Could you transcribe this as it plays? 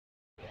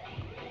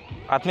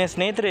ಆತ್ಮೀಯ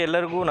ಸ್ನೇಹಿತರೆ,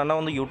 ಎಲ್ಲರಿಗೂ ನನ್ನ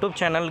ಒಂದು ಯೂಟ್ಯೂಬ್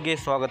ಚಾನಲ್ಗೆ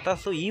ಸ್ವಾಗತ.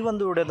 ಸೊ ಈ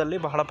ಒಂದು ವಿಡಿಯೋದಲ್ಲಿ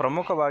ಬಹಳ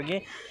ಪ್ರಮುಖವಾಗಿ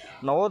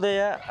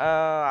ನವೋದಯ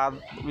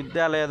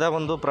ವಿದ್ಯಾಲಯದ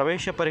ಒಂದು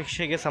ಪ್ರವೇಶ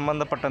ಪರೀಕ್ಷೆಗೆ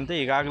ಸಂಬಂಧಪಟ್ಟಂತೆ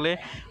ಈಗಾಗಲೇ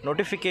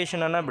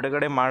ನೋಟಿಫಿಕೇಷನನ್ನು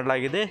ಬಿಡುಗಡೆ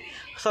ಮಾಡಲಾಗಿದೆ.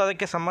 ಸೊ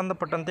ಅದಕ್ಕೆ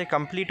ಸಂಬಂಧಪಟ್ಟಂತೆ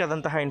ಕಂಪ್ಲೀಟ್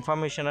ಆದಂತಹ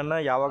ಇನ್ಫಾರ್ಮೇಷನನ್ನು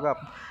ಯಾವಾಗ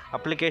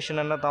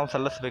ಅಪ್ಲಿಕೇಶನನ್ನು ತಾವು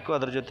ಸಲ್ಲಿಸಬೇಕು,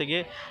 ಅದರ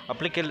ಜೊತೆಗೆ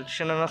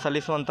ಅಪ್ಲಿಕೇಶನನ್ನು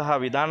ಸಲ್ಲಿಸುವಂತಹ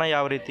ವಿಧಾನ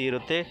ಯಾವ ರೀತಿ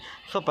ಇರುತ್ತೆ,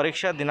 ಸೊ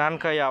ಪರೀಕ್ಷಾ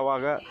ದಿನಾಂಕ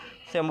ಯಾವಾಗ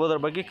ಎಂಬುದರ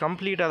ಬಗ್ಗೆ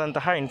ಕಂಪ್ಲೀಟ್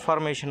ಆದಂತಹ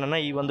ಇನ್ಫಾರ್ಮೇಷನನ್ನು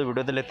ಈ ಒಂದು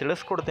ವಿಡಿಯೋದಲ್ಲಿ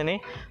ತಿಳಿಸ್ಕೊಡ್ತೀನಿ.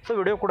 ಸೊ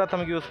ವಿಡಿಯೋ ಕೂಡ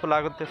ತಮಗೆ ಯೂಸ್ಫುಲ್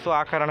ಆಗುತ್ತೆ. ಸೊ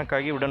ಆ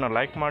ಕಾರಣಕ್ಕಾಗಿ ವಿಡಿಯೋನ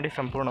ಲೈಕ್ ಮಾಡಿ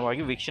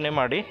ಸಂಪೂರ್ಣವಾಗಿ ವೀಕ್ಷಣೆ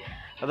ಮಾಡಿ.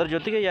 ಅದರ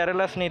ಜೊತೆಗೆ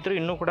ಯಾರೆಲ್ಲ ಸ್ನೇಹಿತರು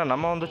ಇನ್ನೂ ಕೂಡ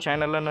ನಮ್ಮ ಒಂದು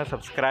ಚಾನಲನ್ನು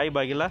ಸಬ್ಸ್ಕ್ರೈಬ್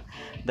ಆಗಿಲ್ಲ,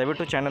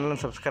 ದಯವಿಟ್ಟು ಚಾನಲನ್ನು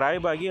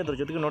ಸಬ್ಸ್ಕ್ರೈಬ್ ಆಗಿ ಅದರ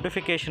ಜೊತೆಗೆ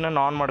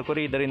ನೋಟಿಫಿಕೇಷನನ್ನು ಆನ್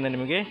ಮಾಡ್ಕೊರಿ. ಇದರಿಂದ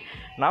ನಿಮಗೆ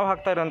ನಾವು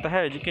ಹಾಕ್ತಾ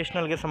ಇರುವಂತಹ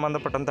ಎಜುಕೇಷನಲ್ಗೆ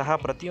ಸಂಬಂಧಪಟ್ಟಂತಹ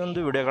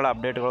ಪ್ರತಿಯೊಂದು ವಿಡಿಯೋಗಳ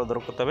ಅಪ್ಡೇಟ್ಗಳು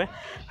ದೊರಕುತ್ತವೆ.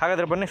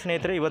 ಹಾಗಾದರೆ ಬನ್ನಿ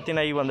ಸ್ನೇಹಿತರೆ,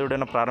 ಇವತ್ತಿನ ಈ ಒಂದು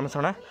ವಿಡಿಯೋನ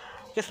ಪ್ರಾರಂಭಿಸೋಣ.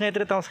 ಓಕೆ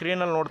ಸ್ನೇಹಿತರೆ, ತಾವು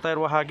ಸ್ಕ್ರೀನಲ್ಲಿ ನೋಡ್ತಾ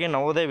ಇರುವ ಹಾಗೆ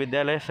ನವೋದಯ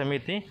ವಿದ್ಯಾಲಯ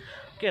ಸಮಿತಿ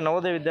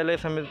ನವೋದಯ ವಿದ್ಯಾಲಯ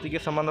ಸಮಿತಿಗೆ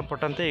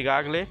ಸಂಬಂಧಪಟ್ಟಂತೆ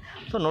ಈಗಾಗಲೇ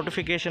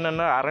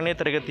ನೋಟಿಫಿಕೇಷನನ್ನು 6ನೇ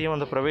ತರಗತಿಯ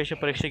ಒಂದು ಪ್ರವೇಶ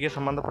ಪರೀಕ್ಷೆಗೆ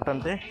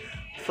ಸಂಬಂಧಪಟ್ಟಂತೆ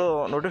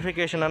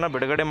ನೋಟಿಫಿಕೇಷನನ್ನು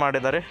ಬಿಡುಗಡೆ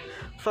ಮಾಡಿದ್ದಾರೆ.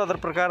 ಸೊ ಅದರ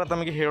ಪ್ರಕಾರ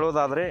ತಮಗೆ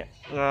ಹೇಳೋದಾದರೆ,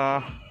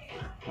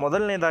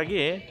 ಮೊದಲನೇದಾಗಿ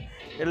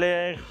ಇಲ್ಲಿ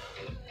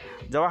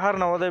Jawahar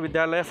Navodaya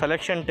Vidyalaya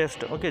selection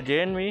test,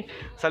 JNV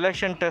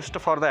selection test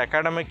for the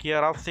academic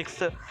year of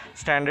 6th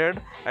standard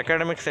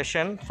academic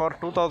session for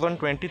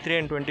 2023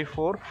 and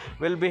 24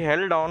 will be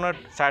held on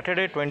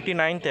Saturday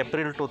 29th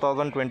April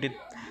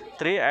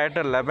 2023 at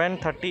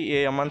 11:30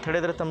 AM ಅಂತ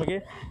ಹೇಳಿದರೆ, ತಮಗೆ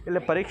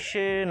ಇಲ್ಲಿ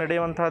ಪರೀಕ್ಷೆ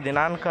ನಡೆಯುವಂತಹ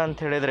ದಿನಾಂಕ ಅಂತ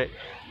ಹೇಳಿದರೆ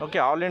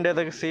ಆಲ್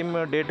ಇಂಡಿಯಾದಾಗ ಸೇಮ್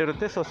ಡೇಟ್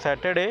ಇರುತ್ತೆ. ಸೊ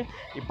ಸ್ಯಾಟರ್ಡೇ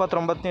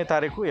 29ನೇ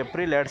ತಾರೀಕು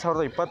ಏಪ್ರಿಲ್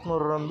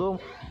 2023ರಂದು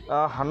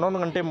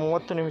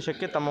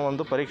 11:30 ತಮ್ಮ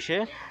ಒಂದು ಪರೀಕ್ಷೆ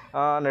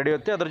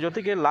ನಡೆಯುತ್ತೆ. ಅದರ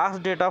ಜೊತೆಗೆ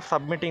last date of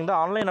submitting the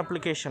online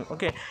application.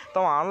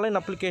 ತಾವು ಆನ್ಲೈನ್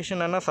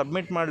ಅಪ್ಲಿಕೇಶನನ್ನು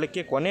ಸಬ್ಮಿಟ್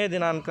ಮಾಡಲಿಕ್ಕೆ ಕೊನೆಯ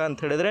ದಿನಾಂಕ ಅಂತ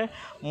ಹೇಳಿದರೆ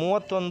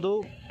 31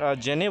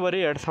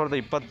 ಜನವರಿ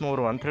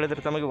 2023 ಅಂತ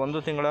ಹೇಳಿದರೆ ತಮಗೆ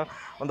ಒಂದು ತಿಂಗಳ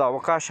ಒಂದು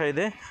ಅವಕಾಶ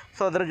ಇದೆ.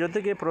 ಸೊ ಅದರ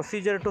ಜೊತೆಗೆ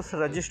procedure to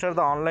register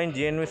the online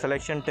JNV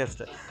selection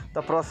test.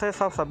 The process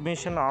of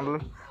submission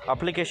online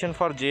application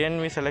for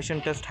JNV selection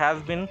test has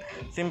been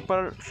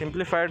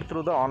simplified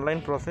through the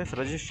online process.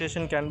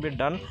 Registration can be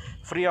done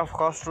free of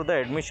cost through the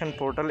admission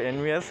portal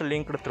NVS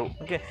linked through.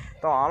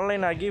 ತಾವು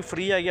online ಆಗಿ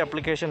ಫ್ರೀಯಾಗಿ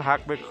application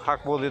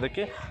ಹಾಕ್ಬೋದು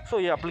ಇದಕ್ಕೆ. So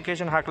ಈ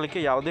application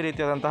ಹಾಕಲಿಕ್ಕೆ ಯಾವುದೇ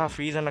ರೀತಿಯಾದಂತಹ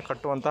ಫೀಸನ್ನು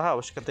ಕಟ್ಟುವಂತಹ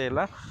ಅವಶ್ಯಕತೆ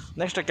ಇಲ್ಲ.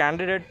 Next,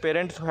 candidate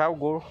parents have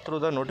go through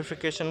the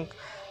notification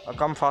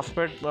come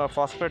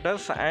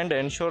prospectus and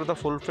ensure the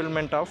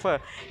fulfillment of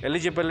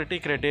eligibility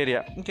criteria.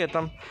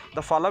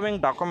 The following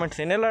documents,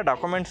 ಏನೆಲ್ಲ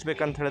ಡಾಕ್ಯುಮೆಂಟ್ಸ್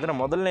ಬೇಕಂತ ಹೇಳಿದ್ರೆ,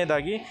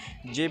 ಮೊದಲನೇದಾಗಿ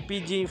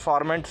JPG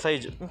format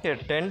size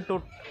 10 to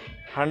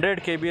 100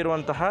 KB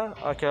ಇರುವಂತಹ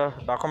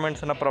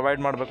ಡಾಕ್ಯುಮೆಂಟ್ಸನ್ನು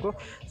ಪ್ರೊವೈಡ್ ಮಾಡಬೇಕು.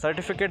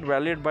 Certificate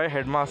valid by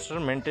head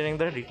master maintaining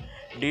the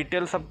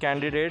details of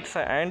candidates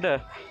and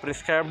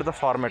prescribed the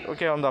format.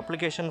 ಒಂದು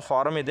application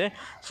form ಇದೆ.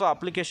 So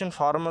application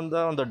ಫಾರ್ಮಿಂದ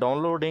ಒಂದು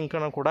download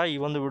ಲಿಂಕನ್ನು ಕೂಡ ಈ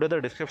ಒಂದು ವಿಡಿಯೋದ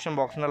ಡಿಸ್ಕ್ರಿಪ್ಷನ್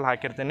ಬಾಕ್ಸ್ನಲ್ಲಿ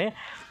ಹಾಕಿರ್ತೀನಿ.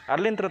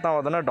 ಅಲ್ಲಿಂದ ತಾವು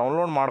ಅದನ್ನು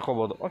ಡೌನ್ಲೋಡ್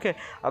ಮಾಡ್ಕೋಬೋದು.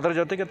 ಅದರ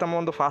ಜೊತೆಗೆ ತಮ್ಮ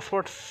ಒಂದು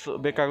ಪಾಸ್ಪೋರ್ಟ್ಸ್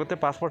ಬೇಕಾಗುತ್ತೆ,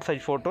 passport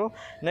size photo.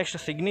 Next,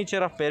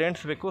 signature of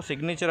parents ಬೇಕು,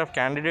 ಸಿಗ್ನೇಚರ್ ಆಫ್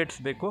ಕ್ಯಾಂಡಿಡೇಟ್ಸ್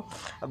ಬೇಕು.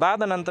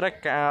 ಅದಾದ ನಂತರ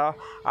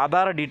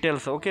ಆಧಾರ್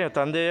ಡೀಟೇಲ್ಸ್,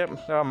 ತಂದೆ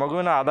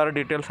ಮಗುವಿನ ಆಧಾರ್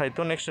ಡೀಟೇಲ್ಸ್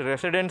ಆಯಿತು. Next,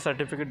 resident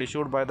certificate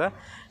issued by the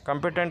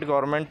ಕಂಪಿಟೆಂಟ್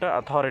government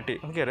authority,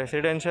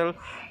 residential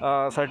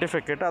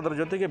certificate. ಅದರ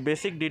ಜೊತೆಗೆ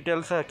basic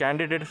details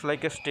candidates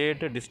like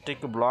state,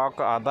 district, block,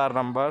 Aadhaar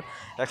number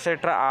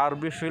etcetera R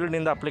be filled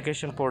in the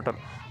application portal.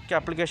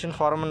 Application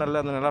ಫಾರ್ಮ್ನಲ್ಲಿ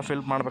ಅದನ್ನೆಲ್ಲ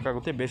fill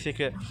ಮಾಡಬೇಕಾಗುತ್ತೆ.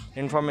 Basic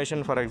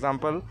information, for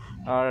example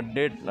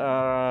date,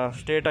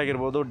 state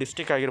ಆಗಿರ್ಬೋದು,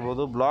 district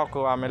ಆಗಿರ್ಬೋದು,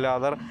 block, ಆಮೇಲೆ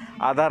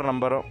Aadhaar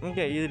number,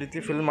 ಈ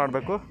ರೀತಿ fill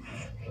ಮಾಡಬೇಕು.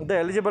 The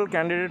eligible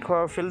candidate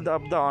fill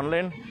up the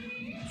online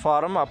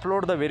form,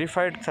 upload the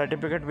verified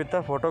certificate with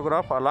a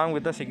photograph along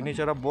with the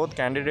signature of both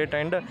candidate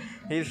and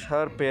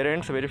her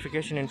parents.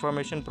 Verification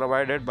information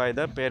provided by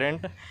the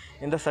parent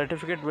in the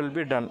certificate will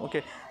be done.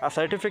 ಆ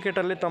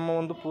ಸರ್ಟಿಫಿಕೇಟಲ್ಲಿ ತಮ್ಮ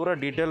ಒಂದು ಪೂರ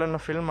ಡೀಟೇಲನ್ನು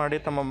fill ಮಾಡಿ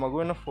ತಮ್ಮ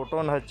ಮಗುವಿನ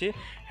ಫೋಟೋವನ್ನು ಹಚ್ಚಿ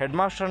head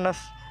ಮಾಸ್ಟರ್ನ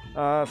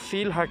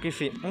seal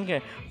ಹಾಕಿಸಿ.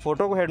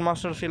 ಫೋಟೋಗೂ ಹೆಡ್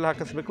ಮಾಸ್ಟರ್ ಸೀಲ್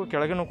ಹಾಕಿಸ್ಬೇಕು,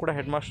 ಕೆಳಗೂ ಕೂಡ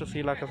ಹೆಡ್ ಮಾಸ್ಟರ್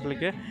ಸೀಲ್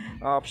ಹಾಕಿಸ್ಲಿಕ್ಕೆ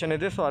ಆಪ್ಷನ್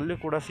ಇದೆ. ಸೊ ಅಲ್ಲಿ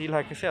ಕೂಡ ಸೀಲ್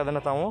ಹಾಕಿಸಿ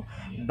ಅದನ್ನು ತಾವು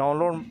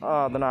ಡೌನ್ಲೋಡ್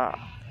ಅದನ್ನು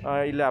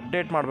ಇಲ್ಲಿ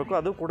ಅಪ್ಡೇಟ್ ಮಾಡಬೇಕು.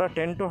 ಅದು ಕೂಡ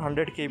 10 to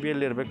 100 KB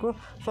ಇರಬೇಕು.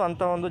 ಸೊ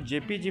ಅಂಥ ಒಂದು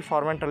JPG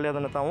ಫಾರ್ಮ್ಯಾಟಲ್ಲಿ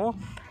ಅದನ್ನು ತಾವು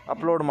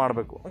ಅಪ್ಲೋಡ್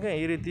ಮಾಡಬೇಕು.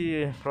 ಈ ರೀತಿ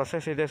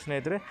ಪ್ರೊಸೆಸ್ ಇದೆ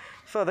ಸ್ನೇಹಿತರೆ.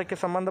 ಸೊ ಅದಕ್ಕೆ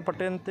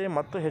ಸಂಬಂಧಪಟ್ಟಂತೆ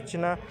ಮತ್ತು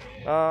ಹೆಚ್ಚಿನ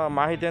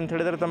ಮಾಹಿತಿ ಅಂತ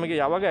ಹೇಳಿದರೆ, ತಮಗೆ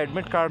ಯಾವಾಗ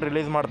ಅಡ್ಮಿಟ್ ಕಾರ್ಡ್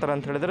ರಿಲೀಸ್ ಮಾಡ್ತಾರೆ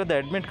ಅಂತ ಹೇಳಿದರೆ, the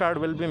admit card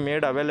will be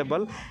made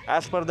available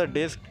as per the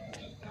days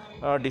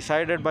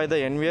decided by the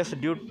NVS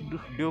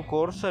due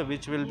course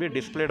which will be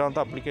displayed on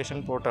the application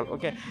portal.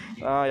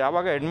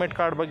 ಯಾವಾಗ ಅಡ್ಮಿಟ್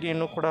ಕಾರ್ಡ್ ಬಗ್ಗೆ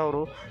ಇನ್ನೂ ಕೂಡ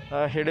ಅವರು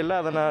ಹೇಳಿಲ್ಲ.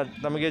 ಅದನ್ನು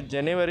ನಮಗೆ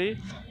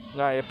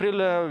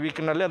ಏಪ್ರಿಲ್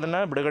ವೀಕ್ನಲ್ಲಿ ಅದನ್ನು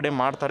ಬಿಡುಗಡೆ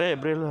ಮಾಡ್ತಾರೆ.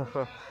 ಏಪ್ರಿಲ್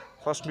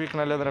ಫಸ್ಟ್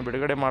ವೀಕ್ನಲ್ಲಿ ಅದನ್ನು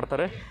ಬಿಡುಗಡೆ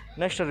ಮಾಡ್ತಾರೆ.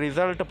 ನೆಕ್ಸ್ಟ್,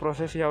 ರಿಸಲ್ಟ್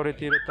ಪ್ರೊಸೆಸ್ ಯಾವ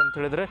ರೀತಿ ಇರುತ್ತೆ ಅಂತ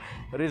ಹೇಳಿದರೆ,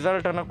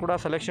 ರಿಸಲ್ಟನ್ನು ಕೂಡ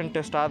ಸೆಲೆಕ್ಷನ್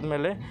ಟೆಸ್ಟ್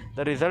ಆದಮೇಲೆ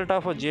the result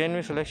of JNV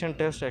selection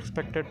test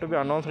expected to B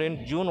announce in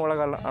June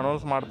ಒಳಗೆ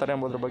ಅನೌನ್ಸ್ ಮಾಡ್ತಾರೆ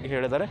ಎಂಬುದ್ರ ಬಗ್ಗೆ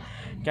ಹೇಳಿದ್ದಾರೆ.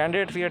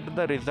 Candidates get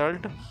the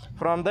result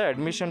from the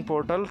admission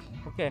portal.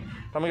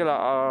 ತಮಗೆ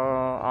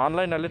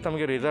ಆನ್ಲೈನಲ್ಲಿ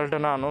ತಮಗೆ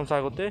ರಿಸಲ್ಟನ್ನು ಅನೌನ್ಸ್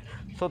ಆಗುತ್ತೆ.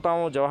 ಸೊ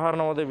ತಾವು ಜವಾಹರ್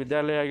ನವೋದಯ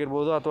ವಿದ್ಯಾಲಯ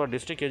ಆಗಿರ್ಬೋದು ಅಥವಾ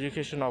ಡಿಸ್ಟ್ರಿಕ್ಟ್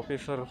ಎಜುಕೇಷನ್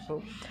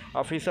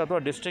ಆಫೀಸ್ ಅಥವಾ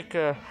ಡಿಸ್ಟ್ರಿಕ್ಟ್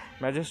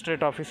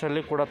ಮ್ಯಾಜಿಸ್ಟ್ರೇಟ್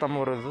ಆಫೀಸಲ್ಲಿ ಕೂಡ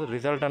ತಮ್ಮ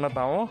ರಿಸಲ್ಟನ್ನು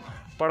ತಾವು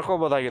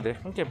ಪಡ್ಕೋಬೋದಾಗಿದೆ.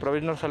 ಇರುತ್ತೆ. ಓಕೆ,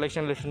 ಪ್ರೊವಿಷನಲ್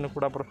ಸೆಲೆಕ್ಷನ್ ಲಿಸ್ಟನ್ನು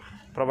ಕೂಡ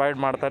ಪ್ರೊವೈಡ್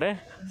ಮಾಡ್ತಾರೆ.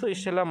 ಸೊ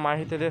ಇಷ್ಟೆಲ್ಲ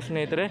ಮಾಹಿತಿ ಇದೆ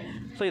ಸ್ನೇಹಿತರೆ.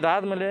 ಸೊ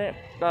ಇದಾದಮೇಲೆ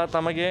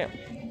ತಮಗೆ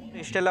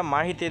ಇಷ್ಟೆಲ್ಲ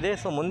ಮಾಹಿತಿ ಇದೆ.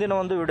 ಸೊ ಮುಂದಿನ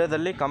ಒಂದು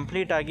ವಿಡಿಯೋದಲ್ಲಿ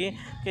ಕಂಪ್ಲೀಟಾಗಿ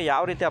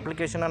ಯಾವ ರೀತಿ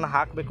ಅಪ್ಲಿಕೇಶನನ್ನು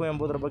ಹಾಕಬೇಕು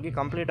ಎಂಬುದರ ಬಗ್ಗೆ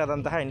ಕಂಪ್ಲೀಟ್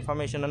ಆದಂತಹ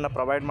ಇನ್ಫಾರ್ಮೇಷನನ್ನು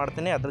ಪ್ರೊವೈಡ್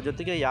ಮಾಡ್ತೀನಿ. ಅದರ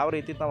ಜೊತೆಗೆ ಯಾವ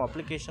ರೀತಿ ನಾವು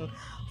ಅಪ್ಲಿಕೇಶನ್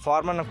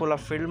ಫಾರ್ಮನ್ನು ಕೂಡ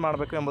ಫಿಲ್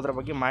ಮಾಡಬೇಕು ಎಂಬುದರ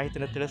ಬಗ್ಗೆ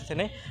ಮಾಹಿತಿನ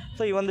ತಿಳಿಸ್ತೀನಿ.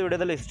 ಸೊ ಈ ಒಂದು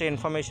ವಿಡಿಯೋದಲ್ಲಿ ಇಷ್ಟೇ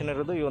ಇನ್ಫಾರ್ಮೇಷನ್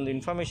ಇರೋದು. ಈ ಒಂದು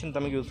ಇನ್ಫಾರ್ಮೇಷನ್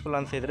ತಮಗೆ ಯೂಸ್ಫುಲ್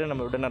ಅನಿಸಿದರೆ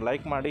ನಮ್ಮ ವಿಡಿಯೋನ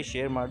ಲೈಕ್ ಮಾಡಿ,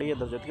 ಶೇರ್ ಮಾಡಿ,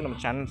 ಅದರ ಜೊತೆಗೆ ನಮ್ಮ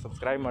ಚಾನಲ್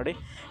ಸಬ್ಸ್ಕ್ರೈಬ್ ಮಾಡಿ.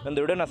 ಒಂದು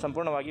ವಿಡಿಯೋನ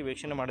ಸಂಪೂರ್ಣವಾಗಿ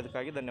ವೀಕ್ಷಣೆ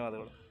ಮಾಡೋದಕ್ಕಾಗಿ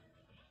ಧನ್ಯವಾದಗಳು.